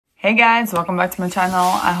Hey guys, welcome back to my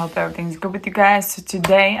channel. I hope everything's good with you guys. So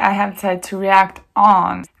today I have decided to react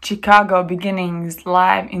on Chicago Beginnings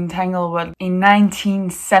live in Tanglewood in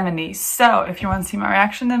 1970. So if you want to see my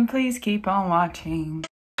reaction, then please keep on watching.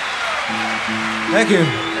 Thank you.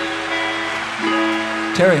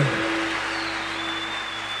 Terry.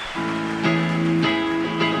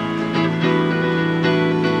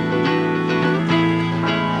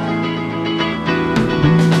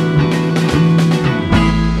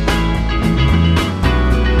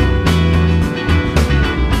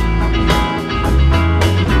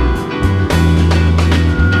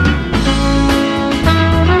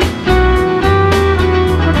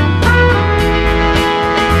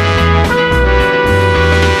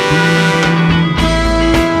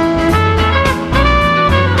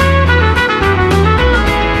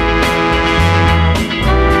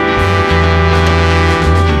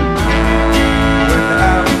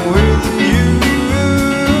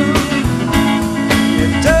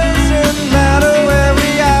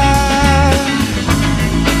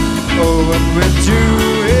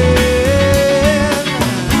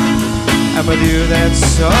 With you,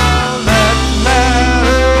 that's all that matters.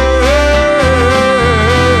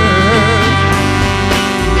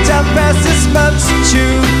 Time passes much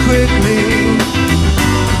too quickly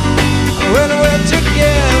when we're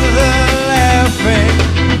together laughing.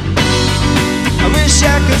 I wish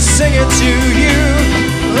I could sing it to you.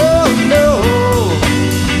 Oh no,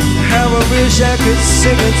 how I wish I could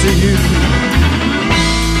sing it to you.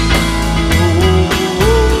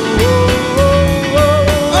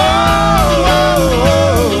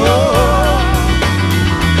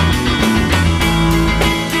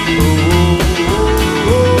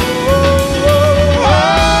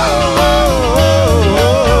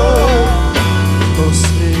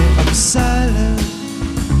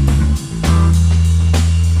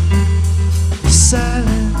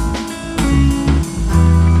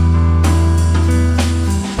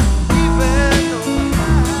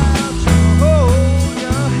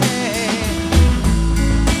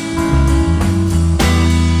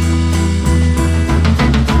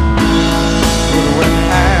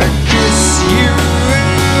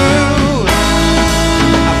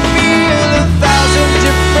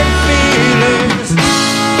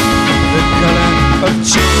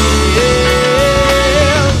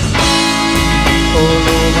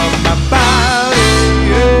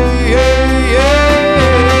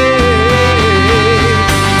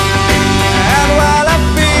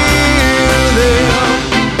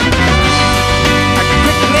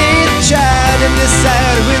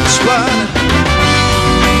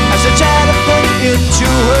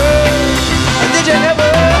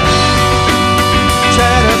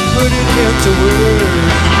 To words.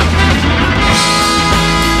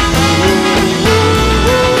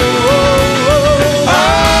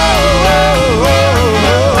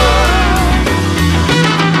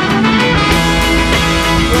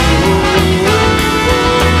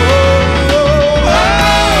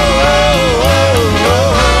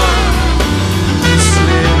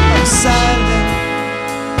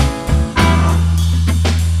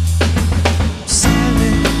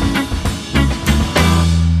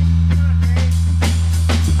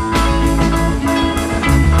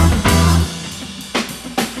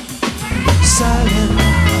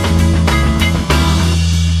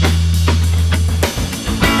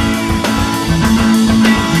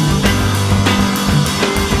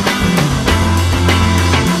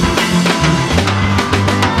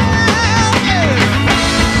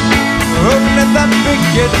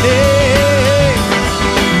 Beginning,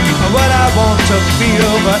 what I want to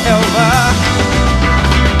feel forever.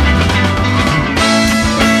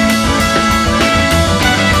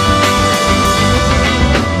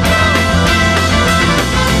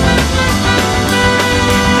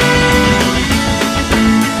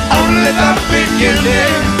 Only the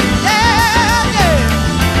beginning, yeah, yeah.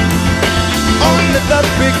 Only the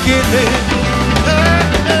beginning.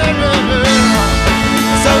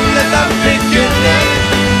 It's only the beginning.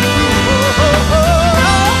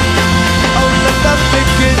 Only the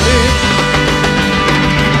beginning.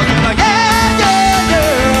 Yeah, yeah,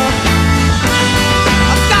 yeah.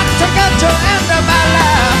 I've got to get to the end of my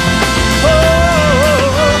life. Oh,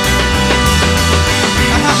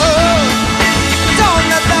 it's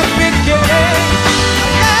only the beginning.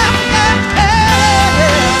 Yeah, yeah,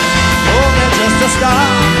 yeah. Only just a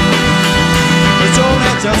start. It's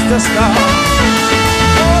only just a start.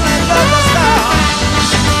 Only just a start.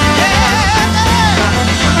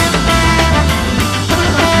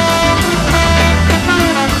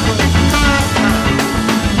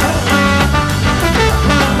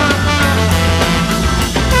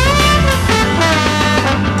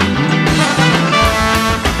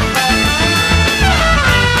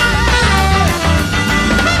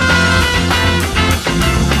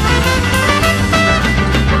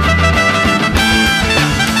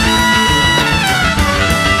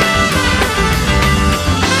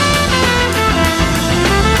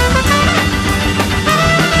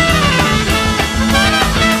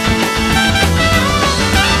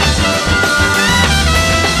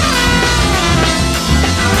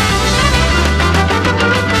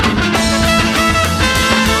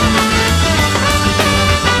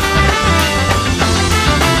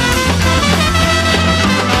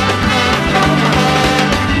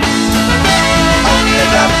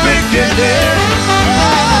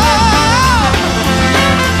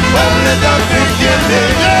 only the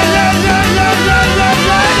beginning. Yeah, yeah, yeah, yeah, yeah, yeah,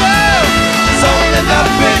 yeah, yeah. It's only the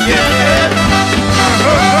beginning.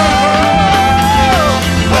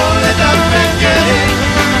 Only the beginning.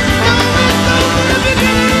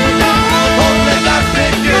 Only the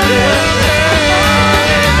beginning.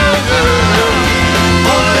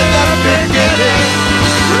 Only the beginning.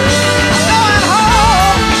 Going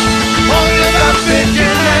home. Only the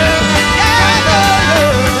beginning.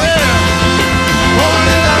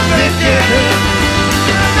 Only the beginning.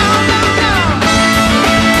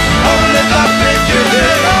 Only the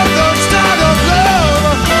beginning of the start of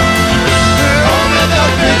love. Only the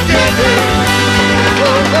beginning.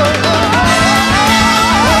 Only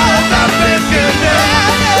the beginning.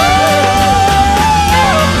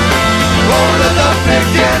 Only the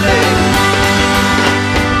beginning.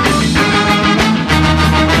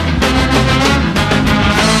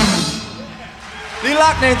 Lee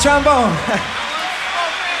Lockney, trombone.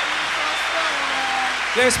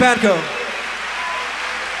 James Panko.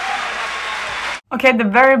 Okay, the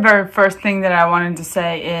very first thing that I wanted to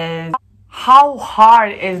say is how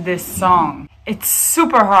hard is this song? It's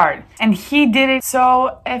super hard, and he did it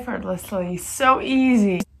so effortlessly, so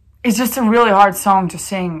easy. It's just a really hard song to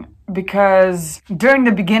sing because during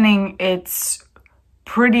the beginning it's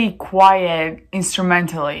pretty quiet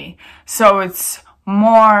instrumentally, so it's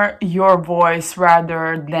more your voice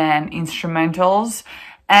rather than instrumentals.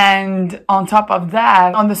 And on top of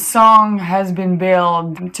that, the song has been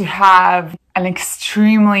built to have an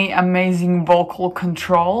extremely amazing vocal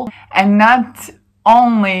control, and not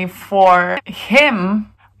only for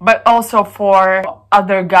him, but also for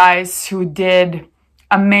other guys who did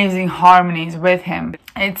amazing harmonies with him.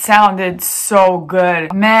 It sounded so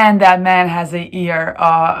good. Man, that man has an ear.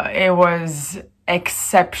 It was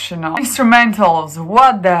exceptional. Instrumentals,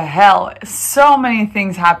 what the hell? So many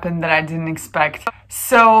things happened that I didn't expect.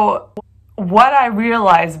 So what I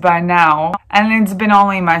realized by now, and it's been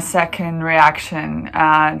only my second reaction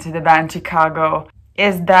to the band Chicago,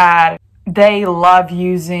 is that they love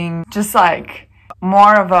using just like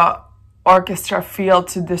more of a orchestra feel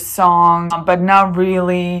to the song, but not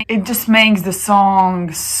really. It just makes the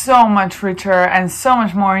song so much richer and so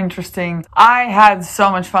much more interesting. I had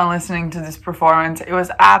so much fun listening to this performance. It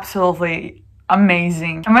was absolutely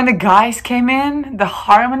amazing. And when the guys came in, the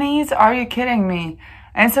harmonies, are you kidding me?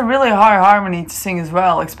 And it's a really hard harmony to sing as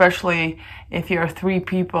well, especially if you're 3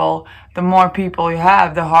 people. The more people you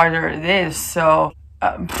have, the harder it is. So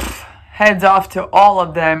heads off to all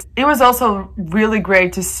of them. It was also really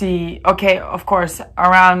great to see, okay, of course,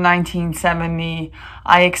 around 1970,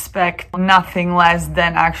 I expect nothing less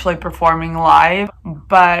than actually performing live,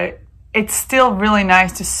 but it's still really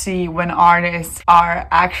nice to see when artists are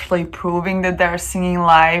actually proving that they're singing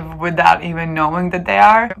live without even knowing that they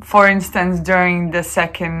are. For instance, during the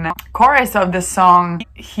second chorus of the song,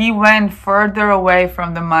 he went further away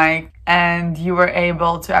from the mic and you were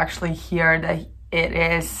able to actually hear that it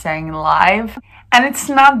is sang live. And it's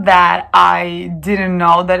not that I didn't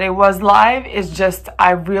know that it was live, it's just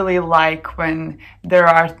I really like when there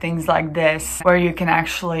are things like this where you can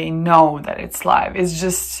actually know that it's live. It's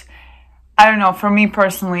just, I don't know, for me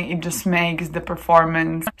personally, it just makes the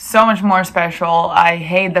performance so much more special. I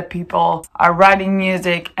hate that people are writing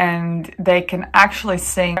music and they can actually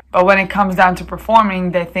sing, but when it comes down to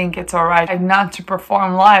performing, they think it's alright not to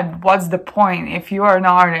perform live. What's the point? If you are an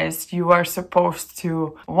artist, you are supposed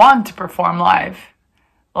to want to perform live.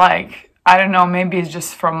 Like, I don't know, maybe it's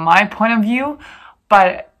just from my point of view,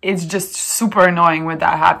 but it's just super annoying when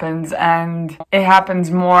that happens, and it happens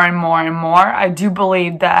more and more and more. I do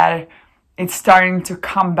believe that it's starting to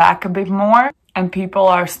come back a bit more and people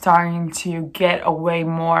are starting to get away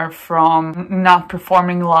more from not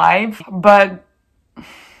performing live, but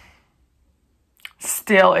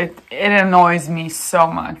still it annoys me so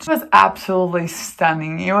much. It was absolutely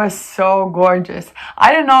stunning. It was so gorgeous.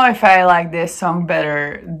 I don't know if I like this song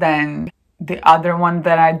better than the other one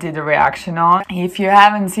that I did a reaction on. If you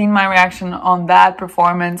haven't seen my reaction on that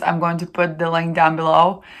performance, I'm going to put the link down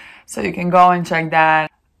below so you can go and check that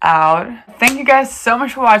out. Thank you guys so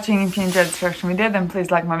much for watching. If you enjoyed this reaction video, then please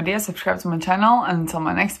like my video, subscribe to my channel, and until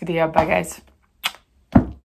my next video, bye guys.